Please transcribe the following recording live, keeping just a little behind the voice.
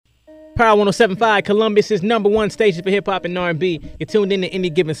Power 107.5, Columbus' #1 station for hip-hop and R&B. You're tuned in to Any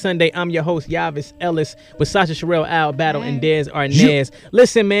Given Sunday. I'm your host, Yavis Ellis, with Sasha Sherelle, Al Battle, and Dez Arnaz.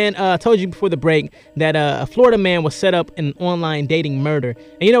 Listen, man, I told you before the break that a Florida man was set up in an online dating murder.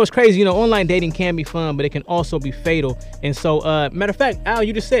 And you know what's crazy? You know, online dating can be fun, but it can also be fatal. And so, matter of fact, Al,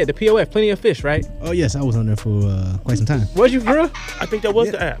 you just said the POF, Plenty of Fish, right? Oh, yes, I was on there for quite some time. Was you, for real? I think that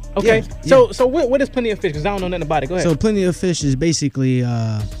was the app. Okay, so what is Plenty of Fish? Because I don't know nothing about it. Go ahead. So Plenty of Fish is basically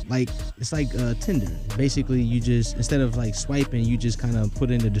it's like Tinder. Basically, you just, instead of like swiping, you just kind of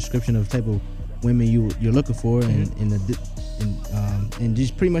put in the description of the type of women you're looking for, and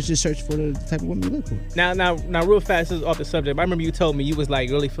just pretty much just search for the type of women you look for. Now, real fast, this is off the subject. But I remember you told me you was like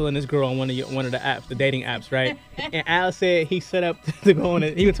really feeling this girl on one of the apps, the dating apps, right? And Al said he set up to go on.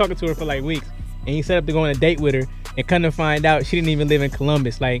 He was talking to her for like weeks, and he set up to go on a date with her, and come to find out she didn't even live in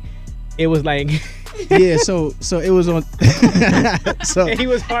Columbus. Like, it was like. Yeah, so it was on. So and he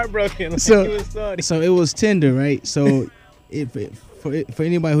was heartbroken. Like, so he was sorry. So it was Tinder, right? So for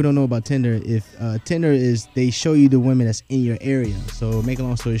anybody who don't know about Tinder, if Tinder is, they show you the women that's in your area. So make a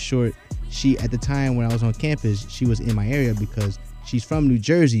long story short, she, at the time when I was on campus, she was in my area because she's from New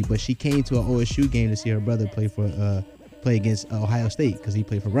Jersey, but she came to an OSU game to see her brother play against Ohio State because he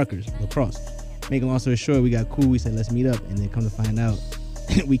played for Rutgers lacrosse. Make a long story short, we got cool. We said let's meet up, and then come to find out.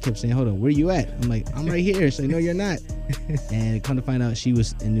 We kept saying, hold on, where you at? I'm like, I'm right here. So no, you're not. And come to find out, she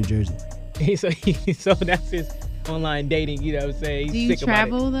was in New Jersey. So that's his online dating, you know what I'm saying? Do you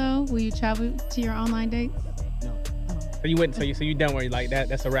travel though? Will you travel to your online dates? No. Oh. So you wouldn't, so you don't worry, like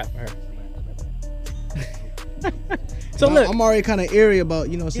that's a wrap for her. So look, I'm already kind of airy about,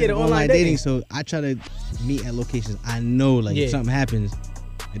 you know, the online dating, so I try to meet at locations I know, like if something happens,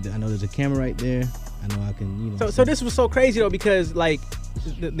 I know there's a camera right there. I know I can, you know. So this was so crazy though, because like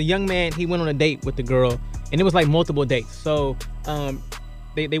the young man, he went on a date with the girl, and it was like multiple dates. So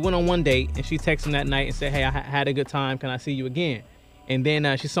they went on one date, and she texted him that night and said, hey, I had a good time, can I see you again? And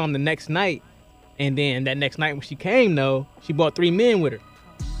then she saw him the next night, and then that next night when she came though, she brought 3 men with her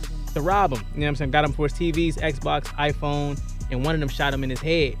to rob him. You know what I'm saying? Got him for his TVs, Xbox, iPhone, and one of them shot him in his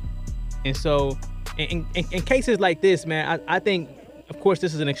head. And so in cases like this, man, I think, of course,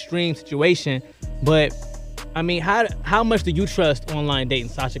 this is an extreme situation, but I mean, how much do you trust online dating,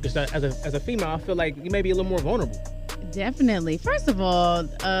 Sasha? Because as a female, I feel like you may be a little more vulnerable. Definitely. First of all,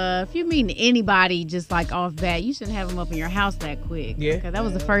 if you're meeting anybody just like off bat, you shouldn't have them up in your house that quick. Yeah. Because that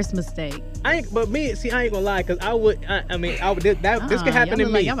was the first mistake. I ain't gonna lie, because I would. This could happen to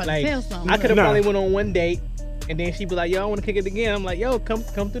me. Y'all about to tell something. I could have probably went on one date. And then she'd be like, yo, I want to kick it again. I'm like, yo, come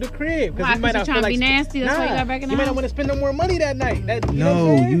to the crib. Why? Because you're trying to be nasty? That's why you got back in the house? You might not want to spend no more money that night.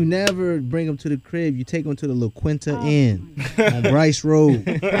 You never bring them to the crib. You take them to the La Quinta Inn on Bryce Road.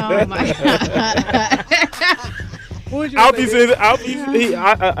 Oh, my God. Alfie's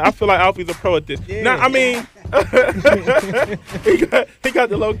I feel like Alfie's a pro at this. Yeah. Now, I mean, he got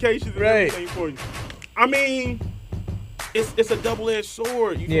the locations and everything for you. I mean, it's a double-edged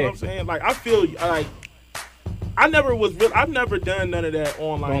sword. You know what I'm saying? Like, I feel like, I've never done none of that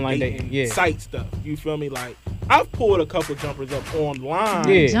online dating site stuff. You feel me? Like, I've pulled a couple jumpers up online.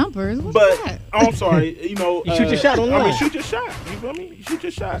 Yeah. Jumpers? What's that? I'm sorry. You know, you shoot your shot online. I mean, shoot your shot. You feel me? You shoot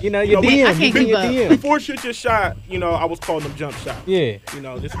your shot. You know, your DM. I can't keep up. Before shoot your shot, you know, I was calling them jump shots. Yeah. You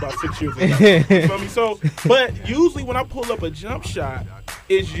know, this is about 6 years ago. You feel me? So, but usually when I pull up a jump shot,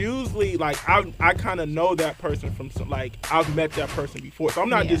 it's usually like I kind of know that person from like I've met that person before, so I'm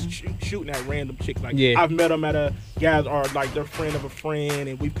not just shooting at random chicks. Like I've met them at a gas or like they're friend of a friend,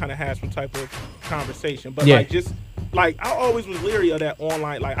 and we've kind of had some type of conversation. But like just like I always was leery of that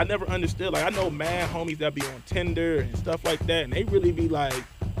online. Like I never understood. Like I know mad homies that be on Tinder and stuff like that, and they really be like,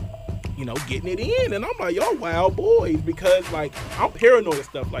 you know, getting it in, and I'm like, y'all wild boys, because like I'm paranoid of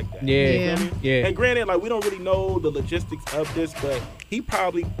stuff like that. Yeah. And granted, like we don't really know the logistics of this, but he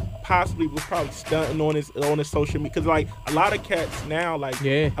possibly was stunting on his social media, because like a lot of cats now, like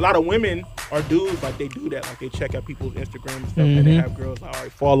a lot of women or dudes, like they do that, like they check out people's Instagram and stuff, and they have girls like, all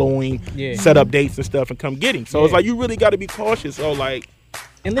right, following, set up dates and stuff, and come get him. So it's like you really got to be cautious. So like,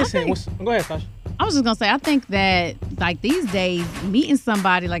 and listen, go ahead, Sasha. I was just going to say, I think that, like, these days, meeting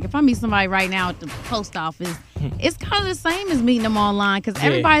somebody, like, if I meet somebody right now at the post office, it's kind of the same as meeting them online, because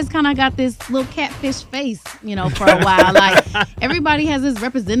everybody's kind of got this little catfish face, you know, for a while. Like, everybody has this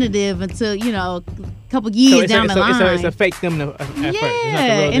representative until, you know, a couple years down the line. It's a fake them at first.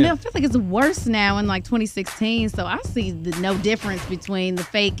 And I feel like it's worse now in, like, 2016. So I see no difference between the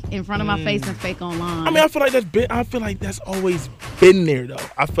fake in front of my face and fake online. I mean, I feel like that's always been there, though.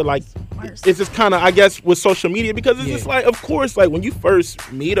 I feel like it's just kind of, I guess, with social media, because it's just like, of course, like when you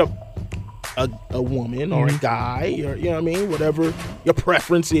first meet a a woman or a guy, or you know what I mean, whatever your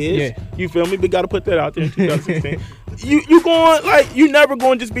preference is. Yeah. You feel me? We got to put that out there in 2016. you going like you never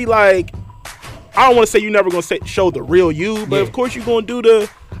going to just be like, I don't want to say you never going to show the real you, but of course you're going to do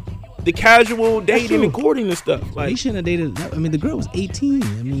the casual dating and courting and stuff. He Like, shouldn't have dated. I mean, the girl was 18. I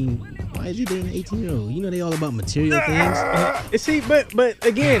mean, why is he dating an 18-year-old? You know, they all about material things. See, but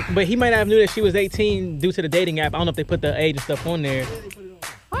again, but he might have knew that she was 18 due to the dating app. I don't know if they put the age and stuff on there.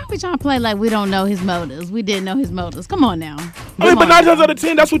 Why are we trying to play like we don't know his motives? We didn't know his motives. Come on now. I mean, but 9 times out of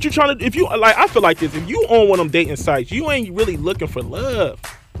 10, that's what you're trying to. If you like, I feel like this. If you on one of them dating sites, you ain't really looking for love.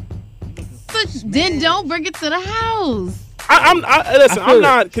 But then don't bring it to the house. Listen, I'm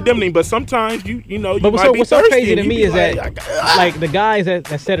not condemning, but sometimes you know. But might be what's so thirsty crazy and to you me be is that like the guys that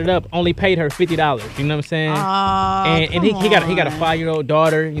set it up only paid her $50. You know what I'm saying? And he got a 5-year-old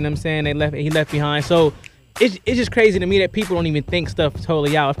daughter. You know what I'm saying? He left behind. So it's just crazy to me that people don't even think stuff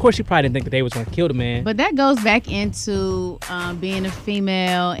totally out. Of course, she probably didn't think that they was gonna kill the man. But that goes back into being a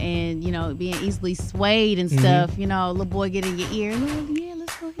female and, you know, being easily swayed and stuff. You know, little boy get in your ear.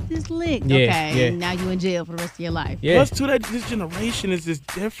 Let's go get this lick. Yeah, okay. yeah. And now you in jail for the rest of your life. Yeah. Plus, too, that this generation is just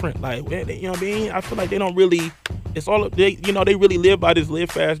different. Like, you know what I mean? I feel like they don't really. It's all they really live by this live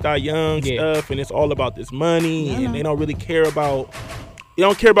fast, die young stuff, and it's all about this money, and they don't really care about. They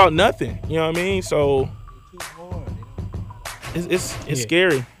don't care about nothing. You know what I mean? So it's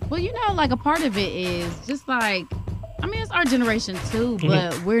scary. Well, you know, like a part of it is just like, I mean, it's our generation too,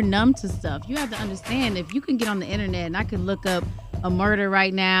 but we're numb to stuff. You have to understand, if you can get on the internet and I can look up a murder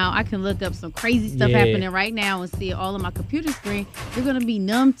right now, I can look up some crazy stuff happening right now and see it all on my computer screen, you're going to be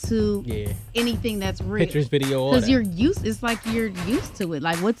numb to anything that's real. Pictures, video, all Because that. it's like you're used to it.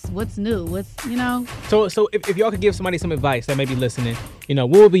 Like, what's new? What's, you know? So if y'all could give somebody some advice that may be listening, you know,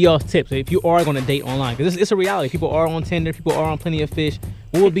 what would be y'all's tips if you are going to date online? Because it's a reality. People are on Tinder. People are on Plenty of Fish.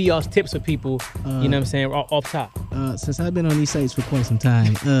 What would be y'all's tips for people, you know what I'm saying, off top? Since I've been on these sites for quite some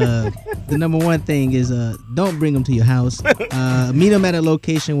time, the number one thing is don't bring them to your house. Meet them at a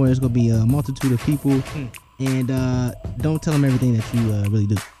location where there's going to be a multitude of people, and don't tell them everything that you really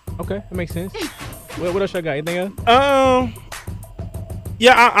do. Okay, that makes sense. What else y'all got? Anything else?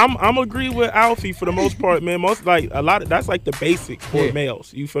 Yeah, I'm agree with Alfie for the most part, man. Most like a lot of that's like the basics for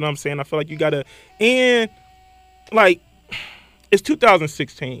males. You feel what I'm saying? I feel like you gotta, and like it's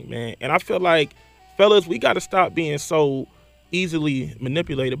 2016, man, and I feel like fellas, we gotta stop being so easily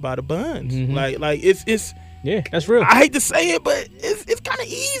manipulated by the buns. Like it's. Yeah, that's real. I hate to say it, but it's kind of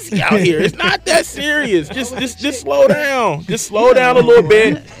easy out here. It's not that serious. Just slow down. Just slow down a little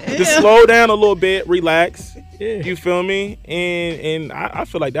bit. Just slow down a little bit. Relax. Yeah. You feel me? And I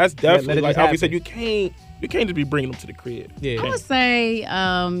feel like that's definitely like Alfie said. You can't just be bringing them to the crib. Yeah. I would say,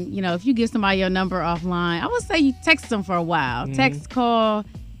 you know, if you give somebody your number offline, I would say you text them for a while. Text, call,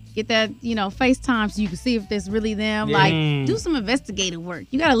 get that, you know, FaceTime so you can see if it's really them. Yeah. Like, do some investigative work.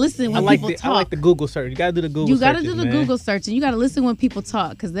 You got to listen when people talk. I like the Google search. You got to do the Google search. You got to do the Google search, and you got to listen when people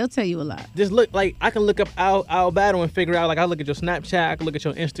talk, because they'll tell you a lot. Just look, like, I can look up Al Battle and figure out, like, I look at your Snapchat, I can look at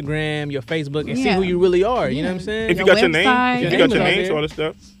your Instagram, your Facebook, and see who you really are. You know what I'm saying? If you got your name, if you got your names, all this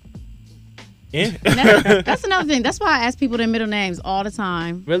stuff. Yeah. That's another thing. That's why I ask people their middle names all the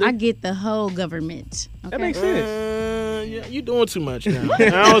time. Really? I get the whole government. Okay? That makes sense. Yeah, you doing too much now.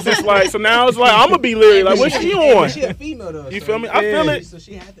 Now it's just like, now it's like I'm gonna be leery. Like, what's she on? She a female though. You feel me? I feel it. So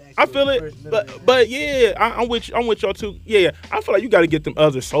she had to I feel it. But yeah, I'm with y'all too. Yeah, I feel like you got to get them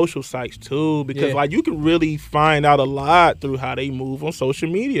other social sites too, because like you can really find out a lot through how they move on social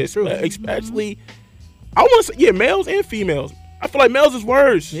media. Especially, I want to say males and females. I feel like males is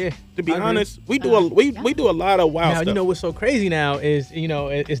worse. Yeah. To be honest, we do a lot of wild stuff. Now, you know what's so crazy now is, you know,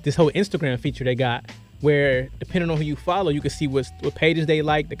 it's this whole Instagram feature they got, where depending on who you follow, you can see what pages they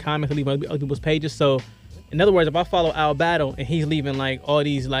like, the comments they leave on other people's pages. So, in other words, if I follow Al Battle and he's leaving like all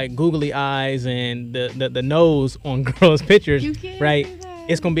these like googly eyes and the nose on girls' pictures, right?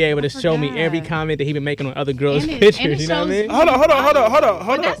 It's gonna be able to show me every comment that he been making on other girls' pictures. You know what I mean? Hold on.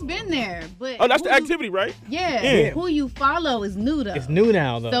 But that's been there. But that's the activity, right? Yeah. Who you follow is new though. It's new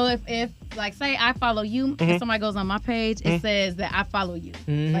now though. So if like say I follow you, and somebody goes on my page, it says that I follow you.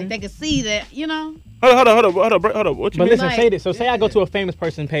 Like they can see that, you know. Hold on. What you but mean? Listen, say this. So say I go to a famous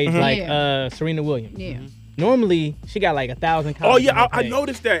person page like Serena Williams. Yeah. Normally, she got like 1,000 comments. Oh yeah, I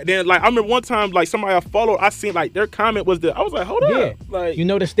noticed that. Then like I remember one time like somebody I followed, I seen like their comment was I was like, hold up. Like you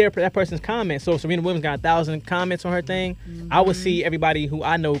notice that person's comment. So Serena Williams got 1,000 comments on her thing. I would see everybody who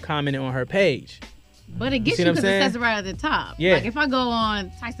I know commenting on her page. But it gets see you what I'm because it saying? says it right at the top. Yeah. Like if I go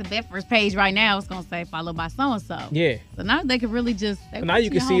on Tyson Bedford's page right now, it's gonna say followed by so and so. Yeah. So now they can really just. So now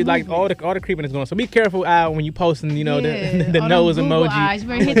you can see like all the creeping is going. So be careful, Al, when you posting, the all nose them emoji. Google eyes. You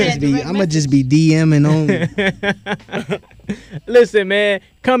better hit that direct I'm gonna just be DMing only. Listen, man.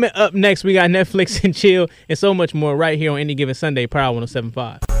 Coming up next, we got Netflix and chill and so much more right here on Any Given Sunday, Power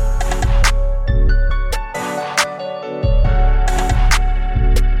 107.5.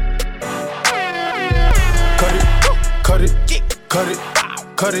 Cut it, cut it,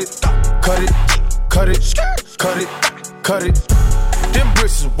 cut it, cut it, cut it, cut it, cut it. Them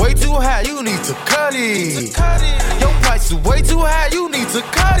bricks is way too high, you need to cut it. Your price is way too high, you need to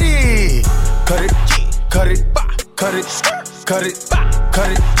cut it. Cut it, cut it, cut it, cut it,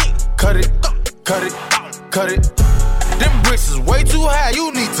 cut it, cut it, cut it, cut it. Them bricks is way too high,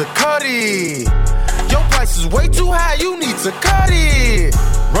 you need to cut it. Your price is way too high, you need to cut it.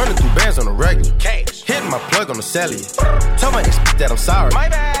 Running through bands on the regular. Hitting my plug on the cellular. Tell my ex that I'm sorry. My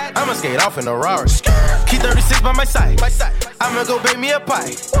bad. I'ma skate off in a Rari. Keep 36 by my side. I'ma go bake me a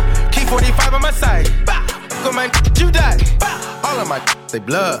pie. Keep 45 by my side. Go man, you die. All of my say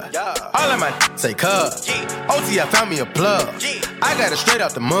blood. All of my say cub. OT, I found me a plug. I got it straight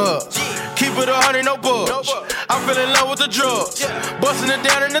out the mud. Keep it 100, no budge. I'm feeling in love with the drugs. Busting it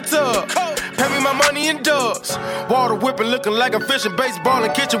down in the tub. Pay me my money in dubs. Water whipping, looking like I'm fishing. Baseball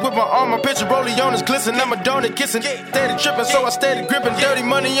in kitchen with my arm, I'm pitching. Rollie on his glisten, I'm a donut kissing. Steady tripping, so I steady gripping. Dirty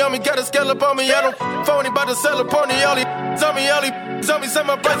money on me, got a scallop on me. I don't phony, about to sell a pony. All he tell me, say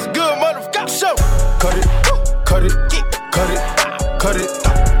my price is good, motherfucker. Show. Cut it, cut it, cut it, cut it,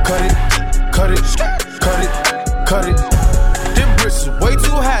 cut it, cut it, cut it, cut it. Them bricks is way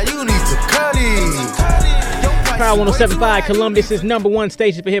too high, you need to cut it. Power 107.5, Columbus' #1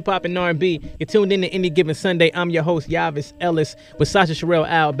 station for hip hop and R&B. You're tuned in to Any Given Sunday. I'm your host, Yavis Ellis, with Sasha Sherelle,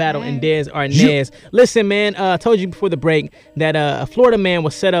 Al Battle, and Dez Arnaz. Listen, man, I told you before the break that a Florida man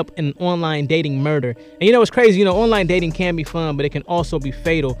was set up in an online dating murder. And you know what's crazy? You know, online dating can be fun, but it can also be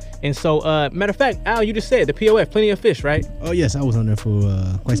fatal. And so, matter of fact, Al, you just said the POF, Plenty of Fish, right? Oh yes, I was on there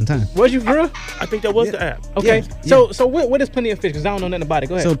for quite some time. Was you for real? I think that was the app. Okay. Yeah. So what is Plenty of Fish? Because I don't know nothing about it.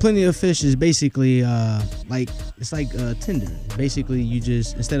 Go ahead. So Plenty of Fish is basically it's like Tinder. Basically, you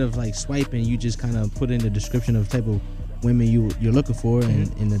just instead of like swiping, you just kind of put in the description of the type of women you're looking for, and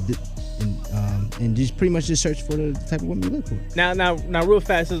just pretty much just search for the type of women you look for. Now, real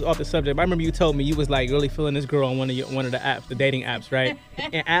fast, this is off the subject. But I remember you told me you was like really feeling this girl on one of the apps, the dating apps, right?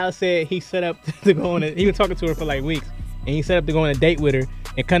 And Al said he set up to go on. He was talking to her for like weeks, and he set up to go on a date with her,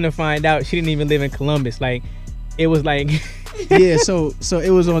 and come to find out she didn't even live in Columbus. Like, it was like. Yeah, so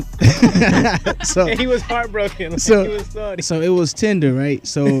it was on. So and he was heartbroken. Like, so he was sorry. So it was Tinder, right?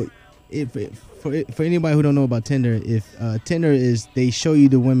 So for anybody who don't know about Tinder, if Tinder is they show you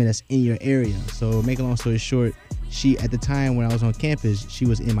the women that's in your area. So make a long story short, she at the time when I was on campus, she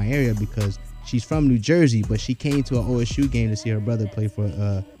was in my area because she's from New Jersey, but she came to an OSU game to see her brother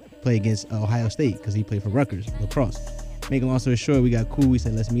play against Ohio State because he played for Rutgers lacrosse. Make a long story short, we got cool. We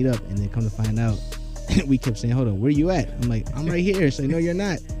said let's meet up, and then come to find out. We kept saying, hold on, where you at? I'm like, I'm right here. So no, you're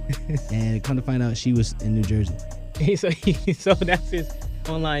not. And come to find out she was in New Jersey. So that's his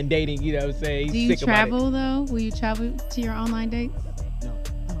online dating, you know what I'm saying? Do you travel though? Will you travel to your online dates? No.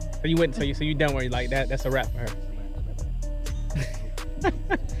 So you wouldn't, so you don't worry, like that's a wrap for her.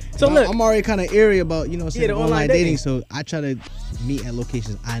 So look, I'm already kind of airy about, the online dating. So I try to meet at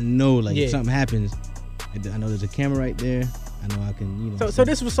locations I know, if something happens, I know there's a camera right there. I know I can, So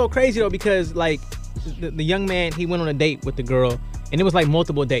this was so crazy though, because like the young man, he went on a date with the girl, and it was like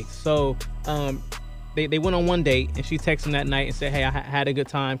multiple dates. So they went on one date, and she texted him that night and said, hey, I had a good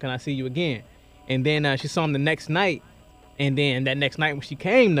time. Can I see you again? And then she saw him the next night, and then that next night when she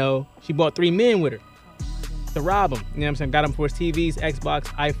came though, she brought 3 men with her to rob him. You know what I'm saying? Got him for his TVs, Xbox,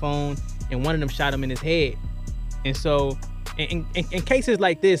 iPhone, and one of them shot him in his head. And so in cases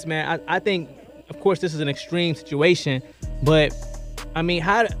like this, man, I think, of course, this is an extreme situation, but I mean,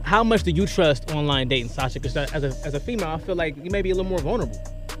 how much do you trust online dating, Sasha? Because as a female, I feel like you may be a little more vulnerable.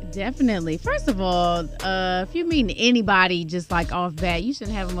 Definitely. First of all, if you're meeting anybody just like off bat, you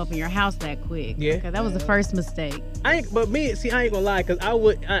shouldn't have them up in your house that quick. Yeah. Because that was the first mistake. I ain't gonna lie, because I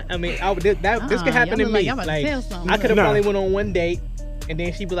would. This could happen to me. Y'all about to tell something. I could have probably went on one date, and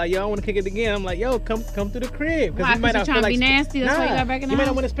then she'd be like, "Yo, I want to kick it again." I'm like, "Yo, come to the crib." Why? Because you're trying to be nasty. That's why you got back in the house. You might house.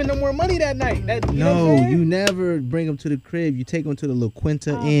 not want to spend no more money that night. No, you never bring them to the crib. You take them to the La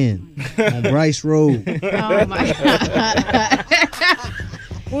Quinta Inn on Bryce Road. Oh my God.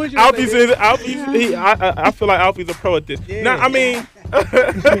 Alfie's I feel like Alfie's a pro at this. Yeah. Now, I mean,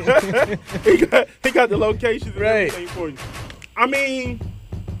 he got the locations and everything for you. I mean,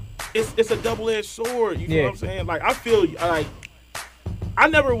 it's a double-edged sword. You know what I'm saying? Like I feel like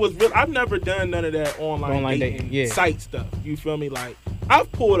I've never done none of that online dating site stuff. You feel me? Like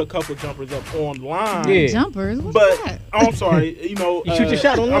I've pulled a couple jumpers up online. Yeah. Jumpers? What's that? Oh, I'm sorry. You know, you shoot your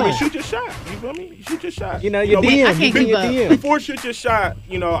shot online. I mean, shoot your shot. You feel me? You shoot your shot. You know, your DM. I can't keep up. Before shoot your shot,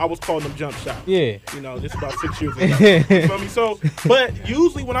 you know, I was calling them jump shots. Yeah. You know, this is about 6 years ago. You feel me? So, but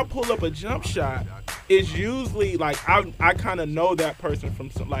usually when I pull up a jump shot, it's usually like I kind of know that person from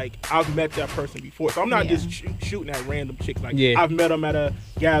like I've met that person before. So I'm not just shooting at random chicks. Like I've met them at a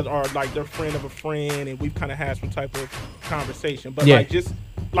gas or like they're friend of a friend, and we've kind of had some type of conversation. But like just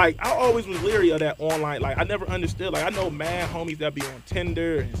like I always was leery of that online. Like I never understood. Like I know mad homies that be on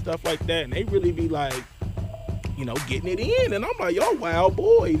Tinder and stuff like that, and they really be like, you know, getting it in, and I'm like, y'all wild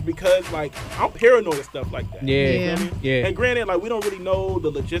boys, because like I'm paranoid of stuff like that. Yeah. And granted, like we don't really know the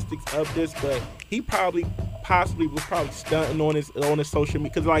logistics of this, but he possibly was stunting on his social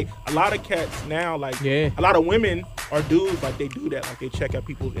media, because like a lot of cats now, like a lot of women or dudes, like they do that, like they check out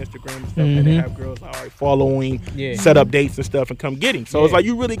people's Instagram and stuff, and they have girls like, all right, following, set up dates and stuff, and come get him. So it's like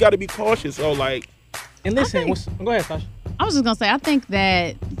you really got to be cautious. So like, and listen, go ahead, Sasha. I was just gonna say, I think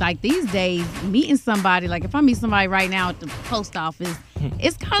that like these days, meeting somebody, like if I meet somebody right now at the post office,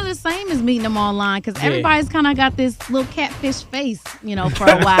 it's kind of the same as meeting them online, because everybody's kind of got this little catfish face, you know, for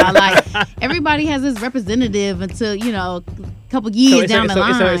a while. Like everybody has this representative until, you know, a couple years down the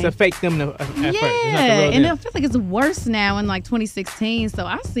line. It's a fake them at first. And I feel like it's worse now in like 2016. So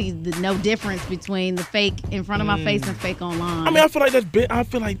I see no difference between the fake in front of my face and fake online. I mean, I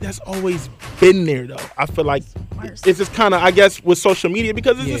feel like that's always been there though. I feel like it's just kind of, I guess, with social media,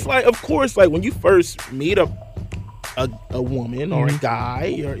 because it's just like, of course, like when you first meet a woman or a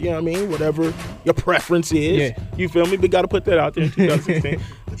guy, or you know what I mean, whatever your preference is, you feel me? We got to put that out there in 2016.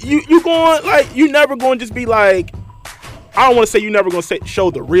 you going, like, you never going to just be like, I don't want to say you never going to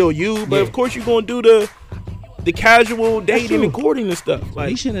show the real you, but of course you're going to do the casual dating and courting and stuff. Like,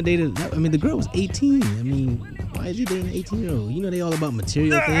 they shouldn't have dated. I mean, the girl was 18. I mean, why is you dating an 18-year-old? You know, they all about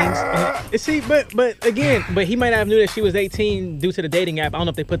material things. See, but again, he might not have knew that she was 18 due to the dating app. I don't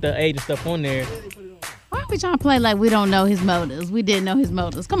know if they put the age and stuff on there. Why are we trying to play like we don't know his motives? We didn't know his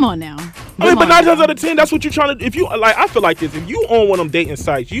motives. Come on now. I mean, but 9 times out of 10, that's what you're trying to. If you like, I feel like this. If you on one of them dating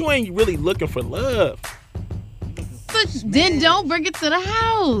sites, you ain't really looking for love. But then don't bring it to the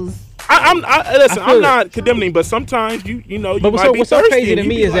house. Listen, I'm not condemning, but sometimes you know. But what's so crazy to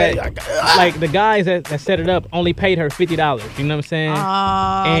me is like, that like the guys that set it up only paid her $50. You know what I'm saying?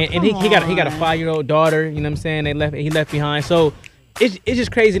 And he got a 5-year-old daughter. You know what I'm saying? He left behind. So it's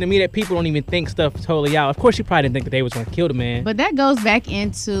just crazy to me that people don't even think stuff totally out. Of course, she probably didn't think that they was gonna kill the man. But that goes back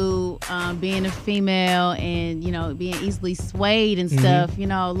into being a female and, you know, being easily swayed and stuff. You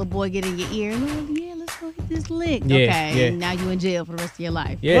know, little boy get in your ear. Let's go get this lick. And now you in jail for the rest of your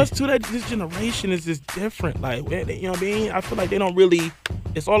life. Plus, too, that this generation is just different. Like, you know what I mean? I feel like they don't really.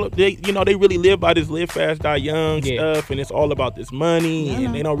 It's all they really live by this live fast, die young stuff, and it's all about this money,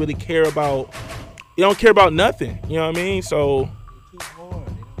 and they don't really care about. They don't care about nothing. You know what I mean? So.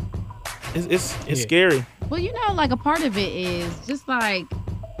 It's scary. Well, you know, like a part of it is just like,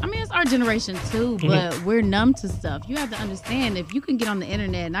 I mean, it's our generation too, but we're numb to stuff. You have to understand, if you can get on the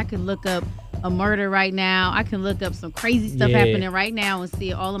internet and I can look up a murder right now, I can look up some crazy stuff happening right now and see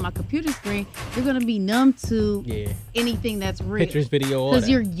it all on my computer screen, you're going to be numb to anything that's real. Pictures, video, all because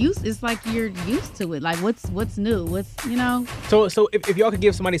that. it's like you're used to it. Like what's new? What's, you know? So if y'all could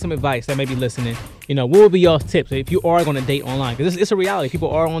give somebody some advice that may be listening, you know, what would be y'all's tips if you are going to date online? Because it's a reality.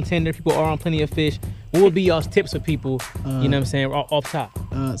 People are on Tinder. People are on Plenty of Fish. What would be y'all's tips for people, you know what I'm saying, off top?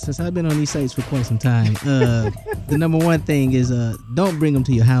 Since I've been on these sites for quite some time, the number one thing is don't bring them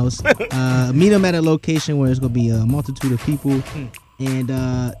to your house. Meet them at a location where there's going to be a multitude of people, and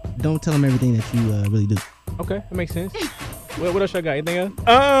don't tell them everything that you really do. Okay, that makes sense. What else y'all got? Anything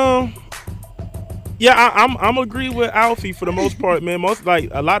else? Yeah, I'm agree with Alfie for the most part, man. Most, like,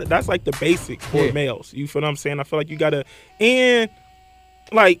 a lot of that's like the basics for males. You feel what I'm saying? I feel like you gotta, and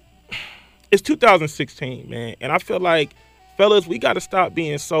like, it's 2016, man, and I feel like, fellas, we gotta stop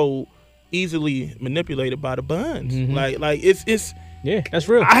being so easily manipulated by the buns. Like it's. Yeah, that's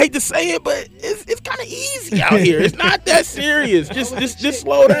real. I hate to say it, but it's kind of easy out here. It's not that serious. Just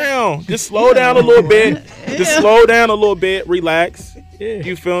slow down. Just slow down a little bit. Just slow down a little bit. Relax. Yeah.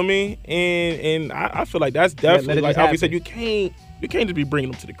 You feel me? And I feel like that's definitely, like Alfie said, you can't just be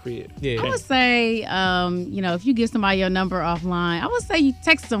bringing them to the crib. Yeah. I would say, you know, if you give somebody your number offline, I would say you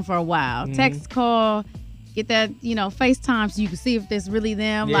text them for a while. Text, call, get that, FaceTime so you can see if it's really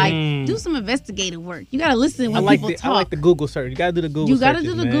them. Like, do some investigative work. You got to listen when people talk. I like the Google search. You got to do the Google search. You got to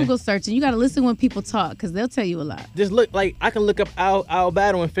do the Google search, and you got to listen when people talk because they'll tell you a lot. Just look, like, I can look up Al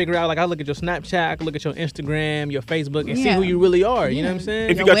Battle and figure out, like, I look at your Snapchat, I can look at your Instagram, your Facebook, and see who you really are. You know what I'm saying?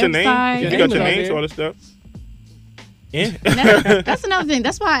 If you got your name, if you got your names, all this stuff. Yeah. That's another thing.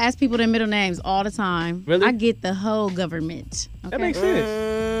 That's why I ask people their middle names all the time. Really? I get the whole government. Okay? That makes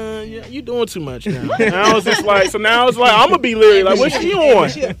sense. Yeah, you doing too much now. Now it's just like, I'm gonna be leery. Like, what's she on?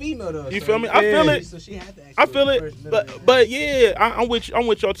 She a female though. You feel me? I feel it. So she had to I feel it. But yeah, I'm with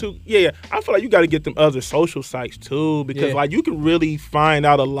y'all too. Yeah, I feel like you got to get them other social sites too, because like you can really find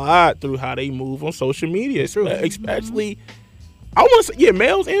out a lot through how they move on social media. Especially, I want to say,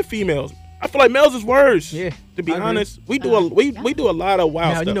 males and females. I feel like males is worse. Yeah. To be honest, we do a lot of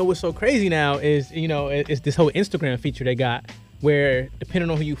wild stuff. Now, you know what's so crazy now is, it's this whole Instagram feature they got where depending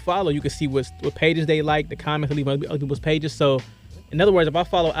on who you follow, you can see what pages they like, the comments they leave on other people's pages. So, in other words, if I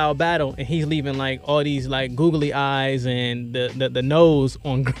follow Al Battle and he's leaving like all these like googly eyes and the nose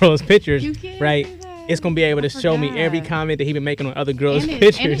on girls' pictures, right? It's gonna be able to show me every comment that he been making on other girls'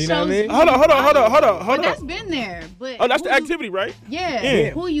 pictures. You know what I mean? Hold on. That's been there, but that's the activity, right? Yeah.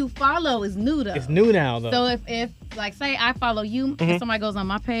 Who you follow is new though. It's new now though. So if like say I follow you, and somebody goes on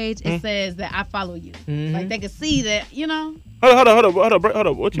my page, it says that I follow you. Like they can see that, Hold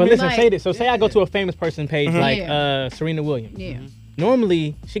on. What you mean? But listen, say this. So say I go to a famous person page like Serena Williams. Yeah.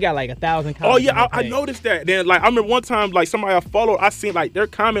 Normally, she got like 1,000 comments. Oh yeah, I noticed that. Then like I remember one time like somebody I followed, I seen like their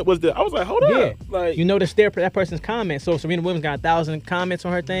comment was I was like, hold up. Like you notice that person's comment. So Serena Williams got 1,000 comments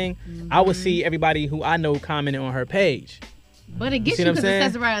on her thing. I would see everybody who I know commenting on her page. But it gets you because it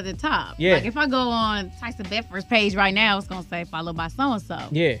says it right at the top. Yeah. Like if I go on Tyson Bedford's page right now, it's gonna say followed by so and so.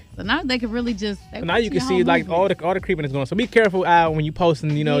 Yeah. So now they can really just. So now you can see like all the creeping is going. So be careful out when you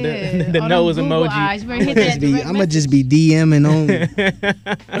posting, the nose emoji. I'ma just be DMing only.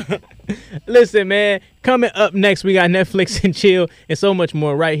 Listen, man. Coming up next, we got Netflix and chill and so much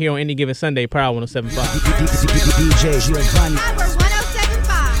more right here on Any Given Sunday, Power 107.5. DJ Giovanni. Power 107.5.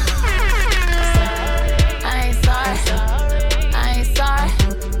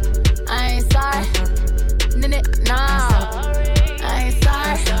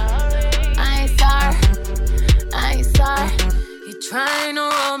 Trying to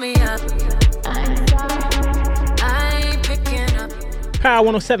roll me up. I ain't picking up. Power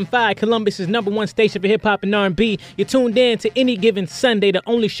 107.5, Columbus's #1 station for hip hop and R&B. You're tuned in to Any Given Sunday, the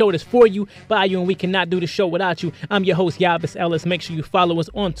only show that's for you, by you, and we cannot do the show without you. I'm your host, Yabis Ellis. Make sure you follow us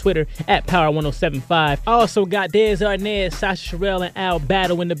on Twitter at Power 107.5. I also got Dez Arnaz, Sasha Sherelle, and Al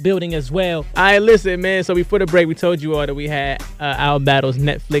Battle in the building as well. All right, listen, man. So before the break, we told you all that we had Al Battle's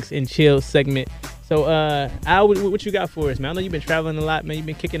Netflix and chill segment. So, Al, what you got for us, man? I know you've been traveling a lot, man. You've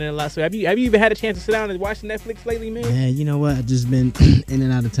been kicking it a lot. So, have you even had a chance to sit down and watch Netflix lately, man? Yeah, you know what? I've just been in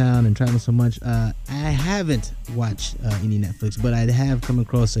and out of town and traveling so much. I haven't watched any Netflix, but I have come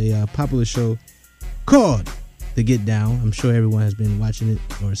across a popular show called The Get Down. I'm sure everyone has been watching it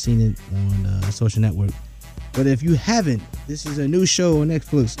or seen it on a social network. But if you haven't, this is a new show on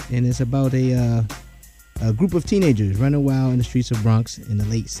Netflix, and it's about a group of teenagers running wild in the streets of Bronx in the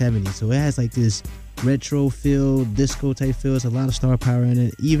late 70s. So it has like this retro feel, disco type feel. It's a lot of star power in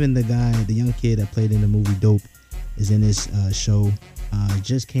it. Even the young kid that played in the movie Dope is in this show.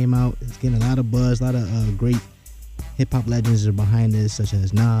 Just came out. It's getting a lot of buzz. A lot of great hip hop legends are behind this, such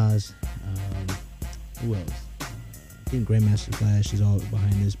as Nas. Who else? I think Grandmaster Flash is all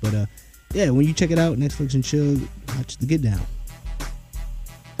behind this. But yeah, when you check it out, Netflix and chill, watch The Get Down.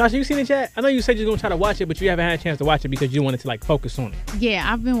 Tasha, you seen it yet? I know you said you're going to try to watch it, but you haven't had a chance to watch it because you wanted to like focus on it.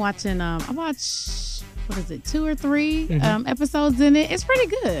 Yeah, I've been watching, I watched, 2 or 3 episodes in it. It's pretty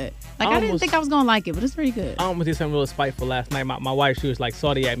good. Like, I didn't think I was going to like it, but it's pretty good. I almost did something real spiteful last night. My wife, she was like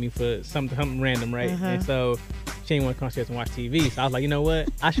salty at me for something random, right? And so she didn't want to come upstairs and watch TV. So I was like, you know what?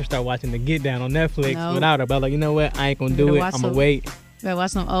 I should start watching The Get Down on Netflix without her. But I was like, you know what? I ain't going to do it. I'm going to wait. Better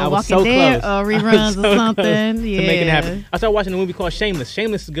watch some old Walking Dead reruns or something. Yeah. To make it happen. I started watching a movie called Shameless.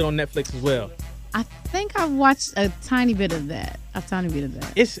 Shameless is good on Netflix as well. I think I watched a tiny bit of that.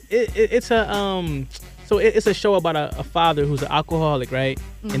 It's a show about a father who's an alcoholic, right?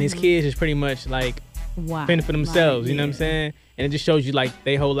 And his kids is pretty much like fending for themselves. You know what I'm saying? And it just shows you like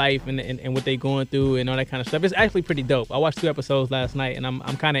their whole life and what they going through and all that kind of stuff. It's actually pretty dope. I watched 2 episodes last night and I'm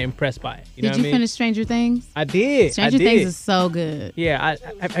kind of impressed by it. Did you finish Stranger Things? I did. Stranger Things is so good. Yeah,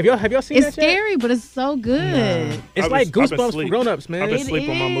 have y'all seen that? It's scary, but it's so good. Nah. It's like Goosebumps for grown-ups, man. I've been sleep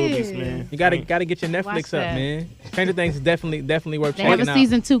on my movies, man. You gotta get your Netflix up, man. Stranger Things is definitely worth checking out. They have a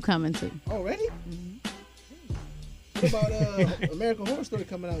season 2 coming too. Already? What about American Horror Story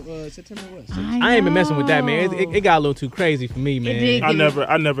coming out September what? I ain't been messing with that, man. It got a little too crazy for me, man. did.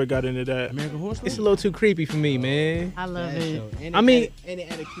 I never got into that. American Horror Story. It's a little too creepy for me, man. I love it. I mean, and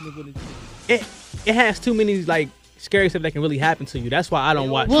it added Cuba Gooding. It has too many like scary stuff that can really happen to you. That's why I don't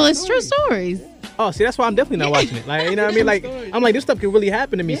watch. Well, it's true stories. Oh, see, that's why I'm definitely not watching it. Like, you know what I mean? Like, I'm like, this stuff can really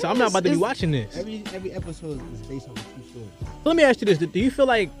happen to me, so I'm not about to be watching this. Every episode is based on a true story. So let me ask you this: do you feel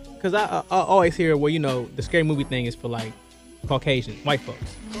like, because I always hear, well, you know, the scary movie thing is for like Caucasian white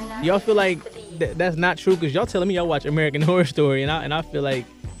folks. Y'all feel like that's not true? Because y'all telling me y'all watch American Horror Story, and I feel like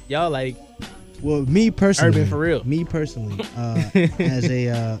y'all like. Well, me personally, Urban for real. Me personally, as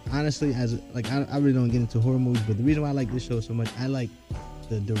a honestly, as a, like I really don't get into horror movies, but the reason why I like this show so much, I like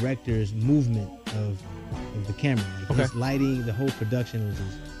the director's movement of the camera, like his lighting, the whole production was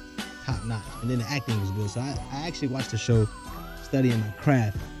just top notch, and then the acting was good. So I actually watched the show studying my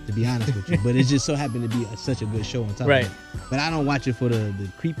craft, to be honest with you, but it just so happened to be such a good show on top of it. But I don't watch it for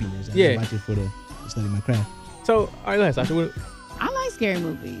the creepiness. I just watch it for the study my craft. So all right, let's Sasha. I like scary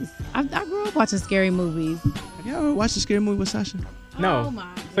movies. I grew up watching scary movies. Have y'all ever watched a scary movie with Sasha? No. Oh my.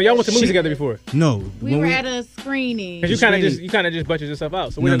 So y'all went to movies together before? No. We were at a screening. Because you kind of just butchered yourself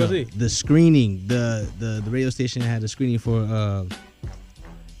out. So we're gonna go see the screening. The radio station had a screening for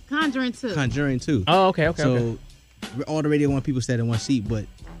Conjuring 2. Conjuring 2. Oh, okay. So all the Radio 1 people sat in one seat, but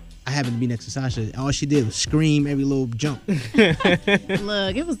I happened to be next to Sasha. All she did was scream every little jump. Look,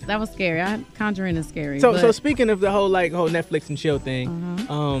 that was scary. Conjuring is scary. So speaking of the whole Netflix and chill thing,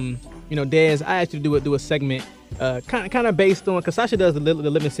 you know, Dez, I actually do a segment, kind of based on, because Sasha does the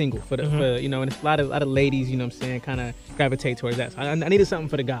living single for you know, and a lot of ladies, you know what I'm saying, kind of gravitate towards that. So I needed something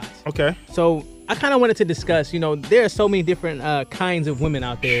for the guys. Okay. So I kind of wanted to discuss, you know, there are so many different kinds of women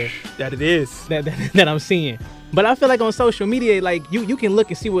out there that it is that I'm seeing. But I feel like on social media, like you can look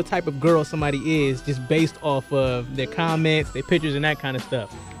and see what type of girl somebody is just based off of their comments, their pictures, and that kind of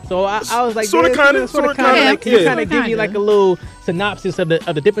stuff. So I was like, sort of kind of like, can you kind of give me like a little synopsis of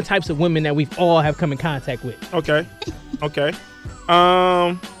the different types of women that we've all have come in contact with? Okay.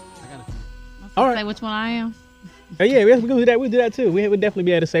 All right. Say which one I am. Oh, yeah, we're gonna do that. We'll do that too. We would definitely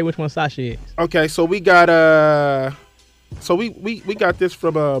be able to say which one Sasha is. Okay, so we got we got this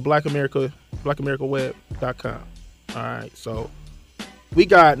from blackamericaweb.com. All right, so we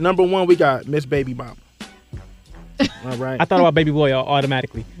got number one. We got Miss Baby Mama. All right. I thought about Baby Boy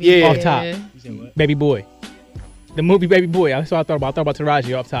automatically. Yeah. Off top. Baby Boy. The movie Baby Boy. That's what I thought about. I thought about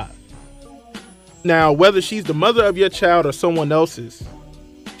Taraji off top. Now, whether she's the mother of your child or someone else's,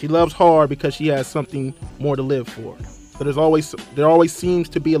 she loves hard because she has something more to live for. So there always seems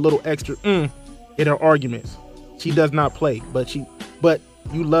to be a little extra in her arguments. She does not play, but you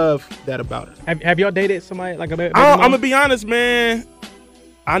love that about her. Have y'all dated somebody like a baby I'm mama? gonna be honest, man.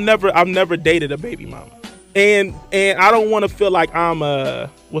 I've never dated a baby mama. And I don't want to feel like I'm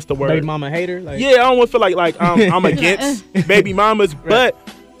what's the word? Baby mama hater? Like, yeah, I don't want to feel like I'm against baby mamas. Right. But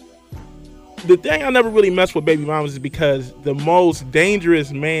the thing I never really mess with baby mamas is because the most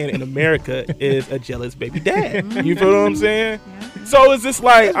dangerous man in America is a jealous baby dad. You feel what I'm saying? Yeah. So it's just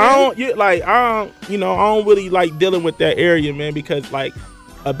like I don't really like dealing with that area, man, because like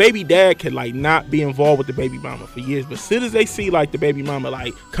a baby dad can like not be involved with the baby mama for years, but as soon as they see like the baby mama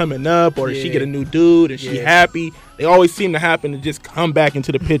like coming up or she get a new dude and she happy, they always seem to happen to just come back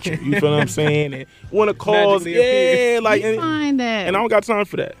into the picture. You feel what I'm saying? And want to cause, and I don't got time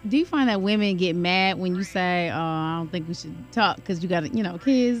for that. Do you find that women get mad when you say, "Oh, I don't think we should talk because you got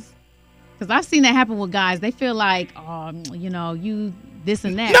kids"? Because I've seen that happen with guys. They feel like, "Oh, you." This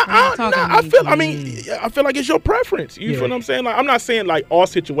and that. I feel like it's your preference. You feel what I'm saying? Like, I'm not saying like all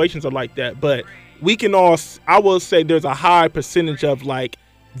situations are like that, but we can all. I will say there's a high percentage of like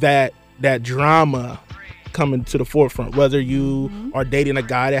that drama coming to the forefront. Whether you are dating a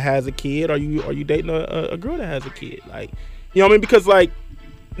guy that has a kid, or you dating a girl that has a kid. Like, you know what I mean? Because like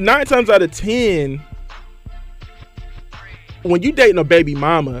 9 times out of 10, when you dating a baby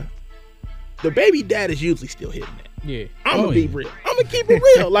mama, the baby dad is usually still hitting it. Yeah, I'm gonna be real. I'm gonna keep it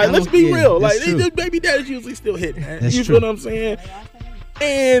real. Like, let's be real. Like, this baby dad is usually still hitting. You feel what I'm saying?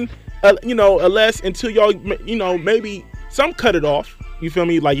 And unless until y'all, maybe some cut it off. You feel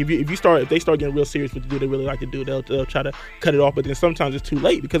me? Like if they start getting real serious with the dude they really like to do, they'll try to cut it off. But then sometimes it's too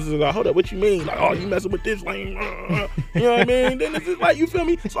late because it's like, hold up, what you mean? Like, oh, you messing with this? Like, you know what I mean? Then it's just like, you feel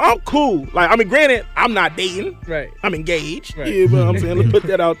me? So I'm cool. Like, I mean, granted, I'm not dating. Right. I'm engaged. Right. Yeah, but I'm saying, let's put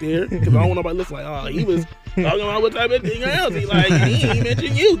that out there because I don't want nobody to look like, oh, he was talking about what type of thing else. He like, he ain't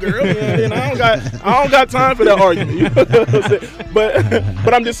mentioned you, girl. And I don't got time for that argument. You know what I'm saying?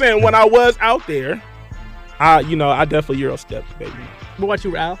 But I'm just saying, when I was out there, I definitely Euro stepped, baby. What about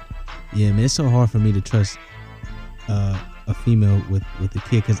you, Al? Yeah, man, it's so hard for me to trust a female with a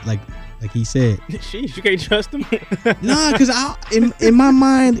kid, because like he said, Sheesh, you can't trust them. nah, because in my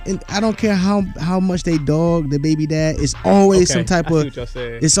mind, and I don't care how much they dog the baby dad, it's always some type I see of. what y'all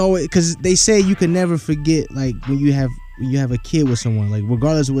said. It's always because they say you can never forget, like when you have a kid with someone, like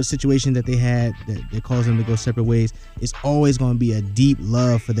regardless of what situation that they had that caused them to go separate ways, it's always going to be a deep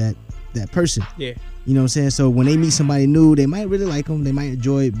love for that person. Yeah. You know what I'm saying? So when they meet somebody new, they might really like them, they might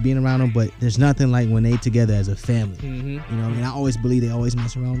enjoy being around them, but there's nothing like when they together as a family. Mm-hmm. You know what I mean? I always believe they always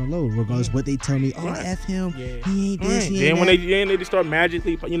mess around the low, regardless of what they tell me. Oh, F him. Yeah. He ain't this, he Then ain't when that. they just start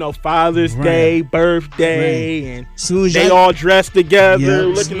magically, Father's Day, birthday, and Soon as they y'all- all dressed together,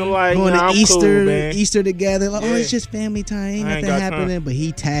 Yep. looking like, going to I'm Easter, cool, man. Easter together. Like, oh, Yeah. it's just family time. Ain't I ain't nothing got happening. time. But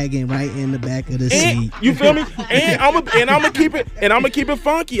he tagging right in the back of the And, seat. you feel me? And I'm gonna keep it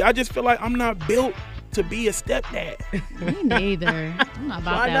funky. I just feel like I'm not built to be a stepdad. Me neither. I'm not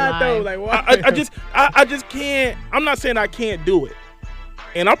about Why that not though? life. Like why? I just can't. I'm not saying I can't do it,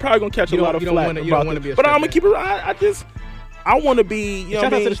 and I'm probably gonna catch a You lot don't- of you don't flack wanna- you about don't wanna this. be a But I'm gonna stepdad. keep it. I want to be. You know Shout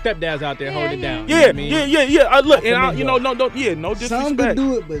what I out mean? to the stepdads out there holding it down. Yeah, You know what I mean? yeah. Look, and commend y'all. no disrespect. Some could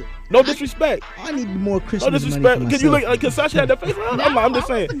do it, but No disrespect. I need more Christmas No money disrespect. for Because you myself. look, because Sasha had that face. I'm just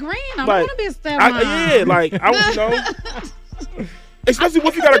saying. I was agreeing. I Like, want to be a stepmom. Yeah, like I was, especially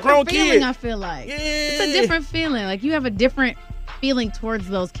if you got a grown feeling, kid. I feel like Yeah. it's a different feeling. Like you have a different feeling towards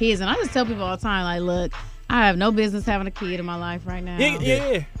those kids, and I just tell people all the time, like, look, I have no business having a kid in my life right now.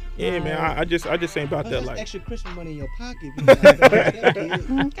 Yeah, man. I just ain't about that. That's Like, extra Christmas money in your pocket.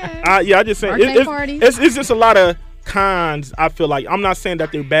 Okay. I just saying Birthday parties. it's just a lot of cons. I feel like I'm not saying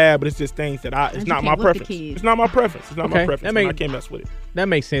that they're bad, but it's just things that it's And not you my can't whip the preference. kids. It's not my preference. It's not my Okay, preference. that And make- I can't mess with it. That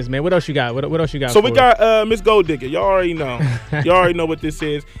makes sense, man. What else you got? What else you got? So we for got Miss Gold Digger. Y'all already know. Y'all already know what this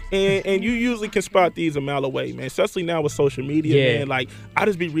is. And you usually can spot these a mile away, man. Especially now with social media, Yeah. man. Like I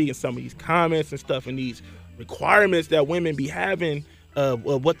just be reading some of these comments and stuff and these requirements that women be having of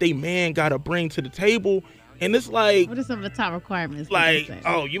what they man gotta bring to the table. And it's like, What are some of the top requirements? that like, you say?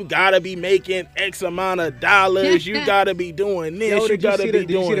 oh, you gotta be making X amount of dollars. You gotta be doing this. Yo, you did you gotta see be the, did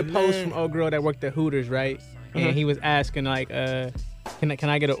you doing see the post that. from old girl that worked at Hooters, right? And Uh-huh. he was asking like, can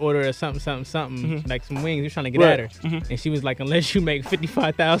I get an order of something, like some wings? He was trying to get Right. at her, and she was like, unless you make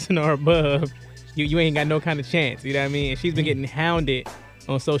 55,000 or above, you ain't got no kind of chance. You know what I mean? And she's been getting hounded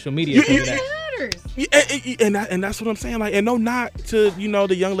on social media because of that. Hooters. Yeah, and that's what I'm saying. Like, and no knock to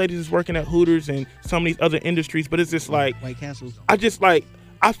the young ladies that's working at Hooters and some of these other industries, but it's just like White Castles. I just like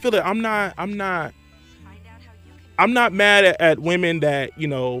I feel it. I'm not mad at women that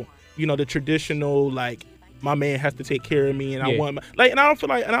the traditional like my man has to take care of me and I Yeah. want and I don't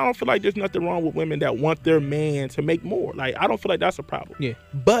feel like there's nothing wrong with women that want their man to make more. Like I don't feel like that's a problem. Yeah.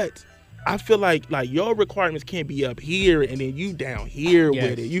 But I feel like your requirements can't be up here and then you down here Yes.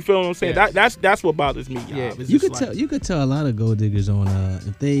 with it. You feel what I'm saying? Yes. That's what bothers me. Y'all. Yeah. It's You just could like- tell. You could tell a lot of gold diggers on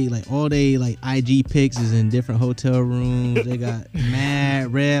if they like all they like IG pics is in different hotel rooms. They got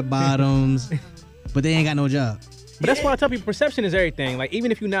mad red bottoms, but they ain't got no job. But that's why I tell people perception is everything. Like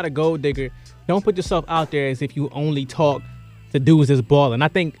even if you're not a gold digger, don't put yourself out there as if you only talk to dudes that's balling. I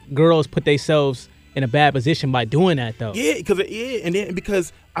think girls put themselves in a bad position by doing that though. Yeah,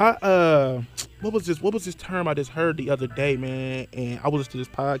 because I what was this term I just heard the other day, man? And I was listening to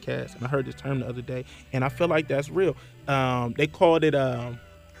this podcast and I heard this term the other day, and I feel like that's real. They called it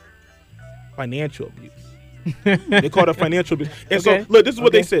financial abuse. They called it financial abuse. And Okay. so look, this is what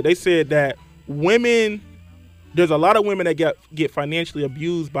Okay. they said. They said that there's a lot of women that get financially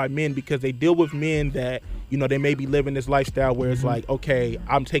abused by men because they deal with men that they may be living this lifestyle where it's like, okay,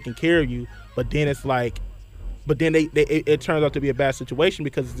 I'm taking care of you, but then it's like, it turns out to be a bad situation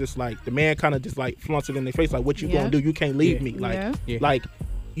because it's just like the man kind of just like flaunts it in their face, like, what you Yeah. gonna do? You can't leave Yeah. me, like, Yeah. Yeah. like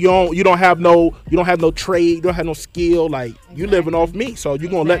you don't have no trade, you don't have no skill, like you living off me, so you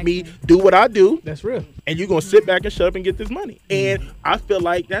gonna let me do what I do, That's real. and you're gonna sit back and shut up and get this money. And I feel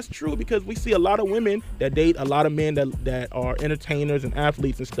like that's true because we see a lot of women that date a lot of men that are entertainers and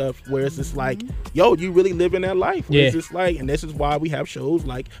athletes and stuff, where it's just like, yo, you really living that life. Where It's Yeah. just like, and this is why we have shows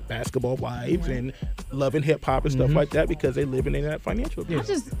like Basketball Wives and Love and Hip Hop and stuff like that, because they living in that financial abuse.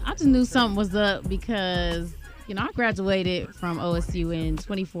 I just knew something was up because I graduated from OSU in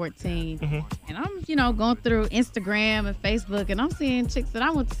 2014, and I'm going through Instagram and Facebook, and I'm seeing chicks that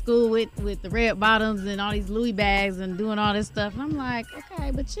I went to school with the red bottoms and all these Louis bags and doing all this stuff, and I'm like, okay,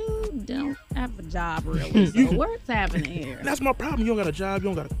 but you don't have a job really, so what's happening here? And that's my problem. You don't got a job,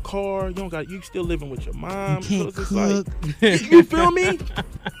 you don't got a car, you still living with your mom. You can't so it's just cook. like, you feel me?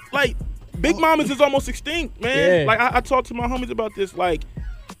 Like, Big Mamas is almost extinct, man. Yeah. Like I talked to my homies about this, like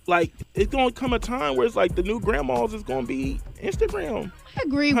it's gonna come a time where it's like the new grandmas is gonna be Instagram. I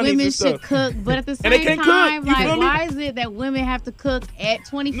agree, honeys women and should stuff. cook, but at the And they same can't cook, time, you feel like, me? why is it that women have to cook at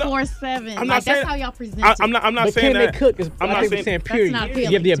 24/7? I'm not Like, saying- that's how y'all present I'm not But saying can that. they cook? Is, I'm I not think saying- we're saying period. not You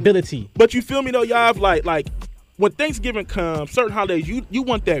appealing have the to me. ability. But you feel me though, y'all? Like when Thanksgiving comes, certain holidays, you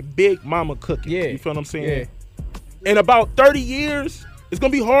want that big mama cooking. Yeah. You feel what I'm saying? Yeah. In about 30 years, it's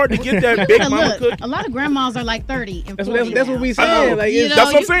gonna be hard to get that You big gotta mama look. cooking. A lot of grandmas are like 30 and 40 That's what now. we I saying. know. Like, You it's, know,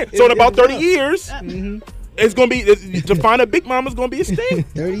 That's what I'm saying. So in about 30 years, Mhm. it's gonna be to find a big mama is gonna be a sting.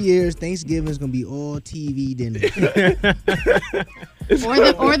 30 years, Thanksgiving is gonna be all TV dinner.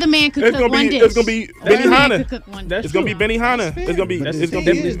 Or the man could It's cook gonna one be dish. it's gonna be Or the man Benihana. could cook one That's It's gonna be true. Benihana. It's gonna be But it's the gonna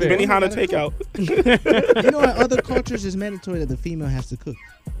thing be is, Benihana though, takeout. You know, in other cultures, it's mandatory that the female has to cook.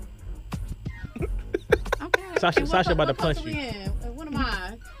 Okay. Sasha- And Sasha about to what culture punch we you. in? What am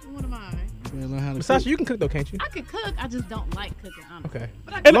I? What am I? You gotta learn how to But Sasha, cook. you can cook though, can't you? I could cook. I just don't like cooking. Honestly. Okay.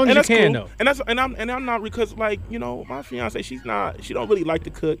 But I As can long as you that's can, cool. though. And I'm not, because like, you know, my fiance, she don't really like to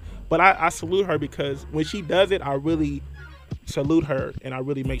cook, but I salute her because when she does it, I really salute her and I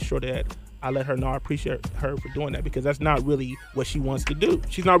really make sure that I let her know I appreciate her for doing that, because that's not really what she wants to do.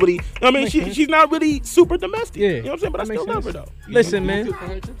 She's not really, I mean, she's not really super domestic. Yeah. You know what I'm saying? But I That still makes love her sense. though. Listen, man.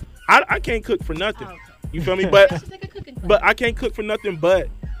 I can't cook for nothing. Oh, okay. You feel me? But She's like a cooking class. but I can't cook for nothing. But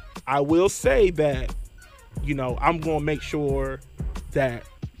I will say that, you know, I'm gonna make sure that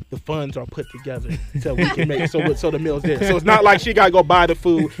the funds are put together so we can make so the meal's there. So it's not like she gotta go buy the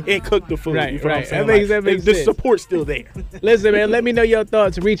food and cook the food. Right, You feel what I'm right. saying? That makes the sense. support's still there. Listen, man, let me know your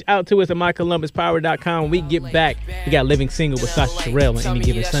thoughts. Reach out to us at mycolumbuspower.com. When we get back, we got Living Single with Sasha Sherelle on Any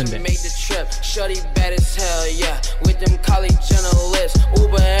Given Sunday. Make the trip, shorty bad as hell, yeah. With them college journalists,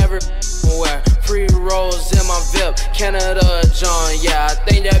 Uber everywhere. Free rolls in my VIP, Canada John, yeah. I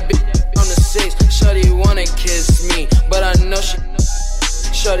think that bitch on the 6, shorty wanna kiss me, but I know she.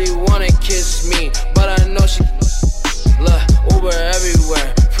 Shorty wanna kiss me, but I know she. Look, Uber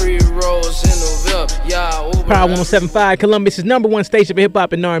everywhere, free rolls in the VIP, yeah. Uber Power 107.5, Columbus' #1 station for hip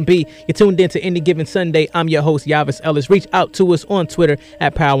hop and R&B. You're tuned in to Any Given Sunday. I'm your host, Yavis Ellis. Reach out to us on Twitter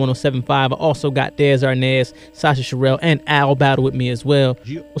at Power 107.5. I also got Dez Arnaz, Sasha Sherelle, and Al Battle with me as well.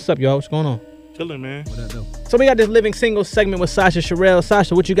 What's up, y'all? What's going on? Chilling, man. What up, though? So we got this Living Single segment with Sasha Sherelle.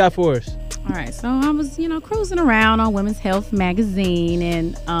 Sasha, what you got for us? All right, so I was, cruising around on Women's Health magazine,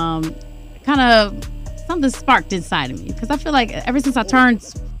 and kind of something sparked inside of me, because I feel like ever since I turned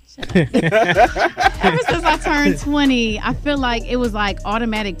 20, I feel like it was like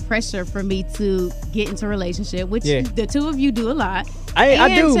automatic pressure for me to get into a relationship, which Yeah. the two of you do a lot. I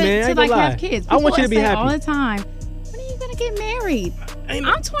And do, to, man. I To ain't like gonna lie. have kids. I want you to People be say happy. all the time, when are you gonna get married? Ain't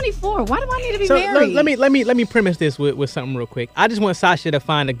I'm 24. Why do I need to be So married? let me premise this with something real quick. I just want Sasha to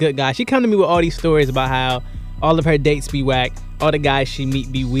find a good guy. She come to me with all these stories about how all of her dates be whack, all the guys she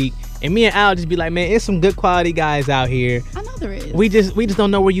meet be weak, and me and Al just be like, man, there's some good quality guys out here. I know there is. We just don't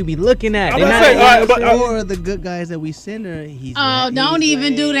know where you be looking at. I'm They gonna not- say, all right, but, Or the good guys that we send her, he's Oh, like- don't he's even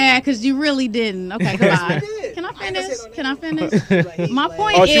like- do that, because you really didn't. Okay, goodbye. Can I finish? Can I finish? My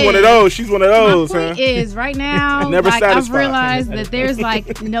point oh, is, she's one of those. She's one of those, my point huh? is, right now, Never like, I've satisfied. realized that there's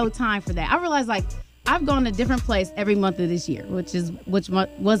like no time for that. I realized like I've gone to a different place every month of this year, which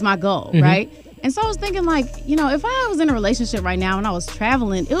was my goal, right? And so I was thinking, like, if I was in a relationship right now and I was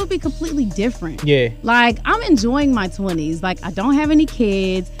traveling, it would be completely different. Yeah. Like, I'm enjoying my 20s. Like, I don't have any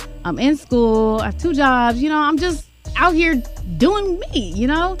kids. I'm in school. I have 2 jobs. I'm just out here doing me,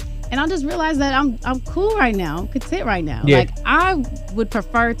 And I just realized that I'm cool right now. I'm content right now. Yeah. Like, I would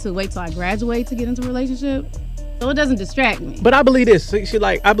prefer to wait till I graduate to get into a relationship, so it doesn't distract me. But I believe this.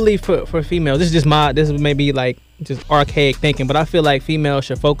 I believe for females, this is maybe like just archaic thinking, but I feel like females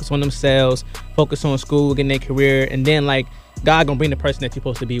should focus on themselves, focus on school, getting their career, and then like God gonna bring the person that you're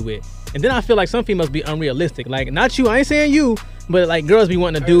supposed to be with. And then I feel like some females be unrealistic. Like, not you, I ain't saying you, but like girls be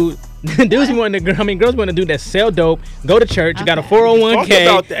wanting to do girls want to do that, sell dope, go to church, got a Okay. 401k. Talk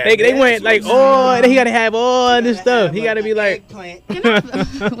about that, They man. went like, he gotta have all this stuff. He gotta be like,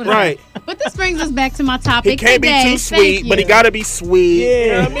 Whatever. Right. But this brings us back to my topic He can't today. be too sweet, Thank but he you. gotta be sweet. Yeah.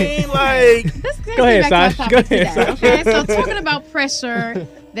 You know what I mean? Like, This brings Go me ahead, back to Sash. my Go topic ahead, today, okay, so talking about pressure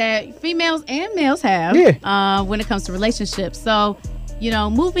that females and males have when it comes to relationships. So,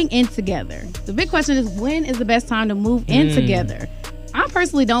 moving in together. The big question is, when is the best time to move in together? I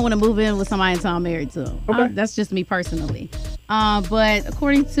personally don't want to move in with somebody until I'm married to them. Okay. That's just me personally. But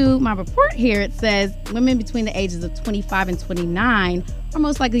according to my report here, it says women between the ages of 25 and 29 are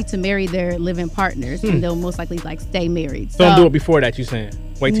most likely to marry their live-in partners, and they'll most likely stay married. don't do it before that, you saying.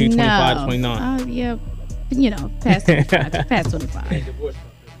 Wait till you're 25 to 29. Yeah, past 25. Past 25.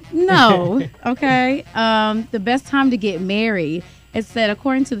 No. Okay. The best time to get married It said,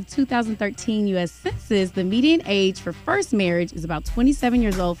 according to the 2013 U.S. Census, the median age for first marriage is about 27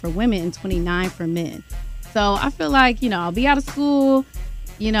 years old for women and 29 for men. So I feel like, I'll be out of school.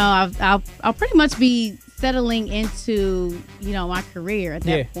 I'll pretty much be settling into, my career at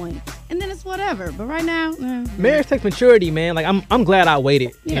that point. And then it's whatever. But right now, marriage takes maturity, man. Like I'm glad I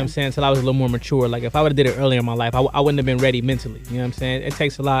waited, you know what I'm saying, until I was a little more mature. Like if I would have did it earlier in my life, I wouldn't have been ready mentally. You know what I'm saying? It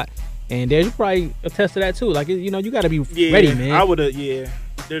takes a lot. And Dad, you probably attest to that too. Like, you got to be ready, man. I would have,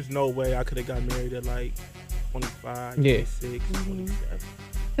 There's no way I could have got married at like 25, 26, 27.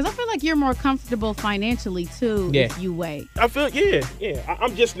 Because I feel like you're more comfortable financially too if you wait. I feel,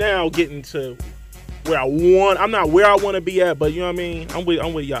 I'm just now getting to where I want. I'm not where I want to be at, but you know what I mean? I'm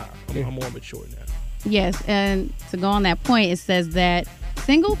with y'all. I'm more mature now. Yes, and to go on that point, it says that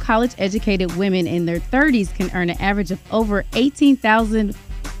single college-educated women in their 30s can earn an average of over $18,000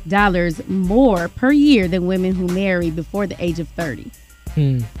 more per year than women who marry before the age of 30.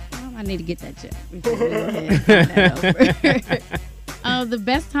 Well, I need to get that check before we go ahead and find that over. The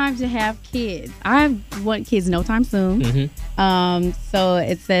best time to have kids. I want kids no time soon. So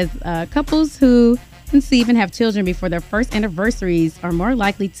it says couples who conceive and have children before their first anniversaries are more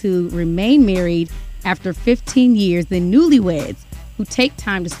likely to remain married after 15 years than newlyweds who take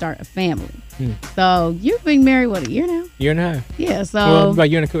time to start a family. So you've been married, what, a year now? Year and a half. Yeah, so... Well, about a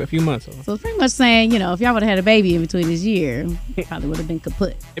year and a few months. So it's pretty much saying, if y'all would have had a baby in between this year, it probably would have been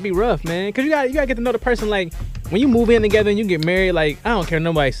kaput. It'd be rough, man, because you gotta get to know the person. Like, when you move in together and you get married, like, I don't care what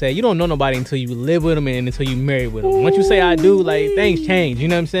nobody say. You don't know nobody until you live with them and until you marry with them. Once you say I do, like, things change, you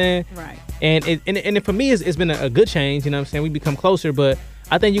know what I'm saying? Right. And for me, it's been a good change, you know what I'm saying? We become closer, but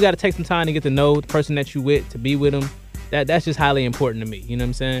I think you got to take some time to get to know the person that you with, to be with them. That's just highly important to me, you know what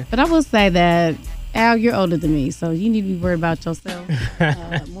I'm saying? But I will say that, Al, you're older than me, so you need to be worried about yourself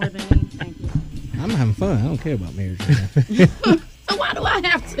more than me. Thank you. I'm having fun. I don't care about marriage. So why do I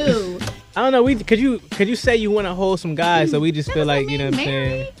have to? I don't know. Could you say you want to hold some guys? So we just feel like, you know what I'm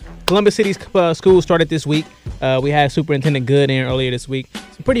saying? Columbus City's school started this week. We had Superintendent Good in earlier this week.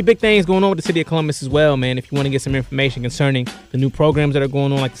 Some pretty big things going on with the city of Columbus as well, man. If you want to get some information concerning the new programs that are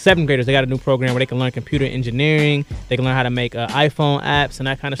going on, like the 7th graders, they got a new program where they can learn computer engineering. They can learn how to make iPhone apps and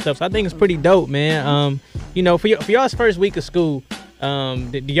that kind of stuff. So I think it's pretty dope, man. For y'all's first week of school,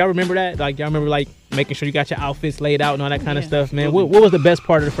 do y'all remember that? Like, y'all remember like making sure you got your outfits laid out and all that kind of stuff, man? What was the best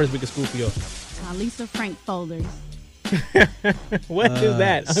part of the first week of school for y'all? My Lisa Frank folders. What is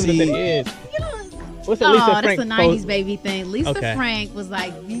that? I don't know what that is. What's that Lisa Frank? That's a 90s baby thing. Lisa Frank was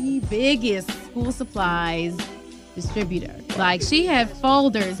like the biggest school supplies distributor. Like, she had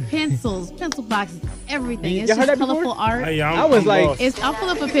folders, pencils, pencil boxes, everything. It's just colorful art. I was like, I'll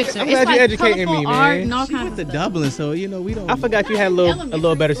pull up a picture. I'm glad you're educating me, man. And all She went to Dublin, so we don't. I forgot you had a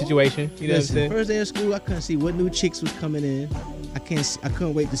little better situation. You know what I'm saying? First day of school, I couldn't see what new chicks was coming in. I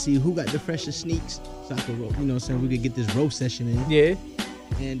couldn't wait to see who got the freshest sneaks, so I could, you know what I'm saying, we could get this roast session in. Yeah.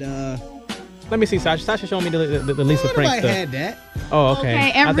 And let me see, Sasha. Sasha showed me the Lisa Frank stuff. Everybody had that. Oh,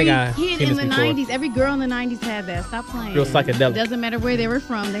 okay. Every I kid in the 90s, every girl in the 90s had that. Stop playing. Real psychedelic. Doesn't matter where they were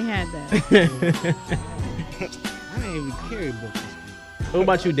from, they had that. I didn't even carry books. What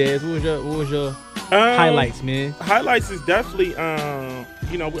about you, Dez? What was your highlights, man? Highlights is definitely, I'm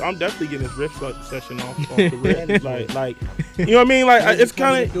definitely getting this riff session off the rip. like, you know what I mean? Like, it's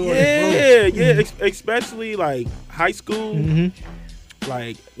kind of, especially like high school.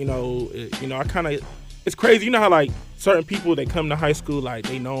 Like, I kind of, it's crazy. You know how like certain people that come to high school, like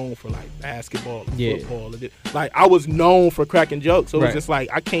they known for like basketball, football. Like I was known for cracking jokes. So it was just like,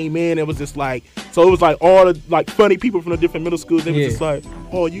 I came in, it was just like, so it was like all the like funny people from the different middle schools. It was just like,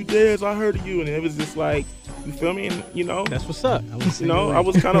 oh, you Dez, I heard of you. And it was just like, you feel me? And that's what's up. I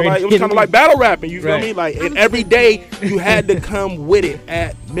was kind of like, it was kind of like battle rapping. You feel me? Like, and every day you had to come with it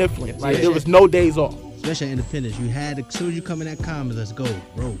at Mifflin. Like there was no days off. Especially at Independence, you had to, as soon as you come in that Commons, let's go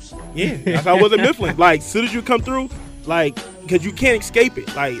roast. Yeah, that's how I was at Mifflin. Like, as soon as you come through, like, because you can't escape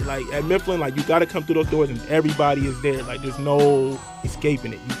it. Like at Mifflin, like you got to come through those doors and everybody is there. Like there's no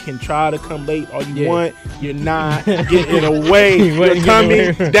escaping it. You can try to come late all you want. You're not getting away. You're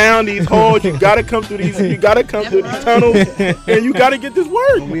coming down these halls. You got to come through these. You got to come through these tunnels, and you got to get this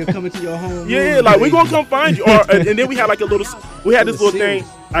work. When we're coming to your home. Yeah, like we're gonna come find you. And then we had like we had this little thing.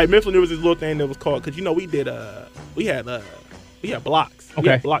 At Mifflin, there was this little thing that was called, because we had blocks. Okay. We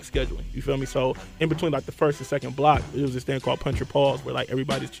had block scheduling. You feel me? So in between like the first and second block, there was this thing called punch your pause, where like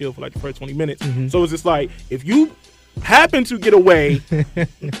everybody's chill for like the first 20 minutes. So it was just like, if you happen to get away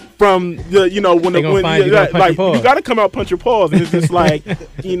from the, like you got to come out, punch your pause, and it's just like, look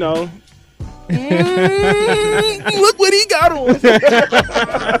what he got on.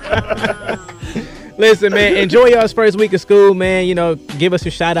 Listen, man, enjoy y'all's first week of school, man. You know, give us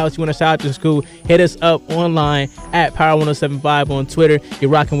your shout outs. You want to shout out to school, hit us up online at Power 1075 on Twitter. You're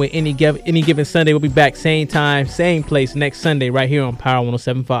rocking with any given Sunday. We'll be back same time, same place next Sunday right here on Power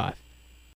 1075.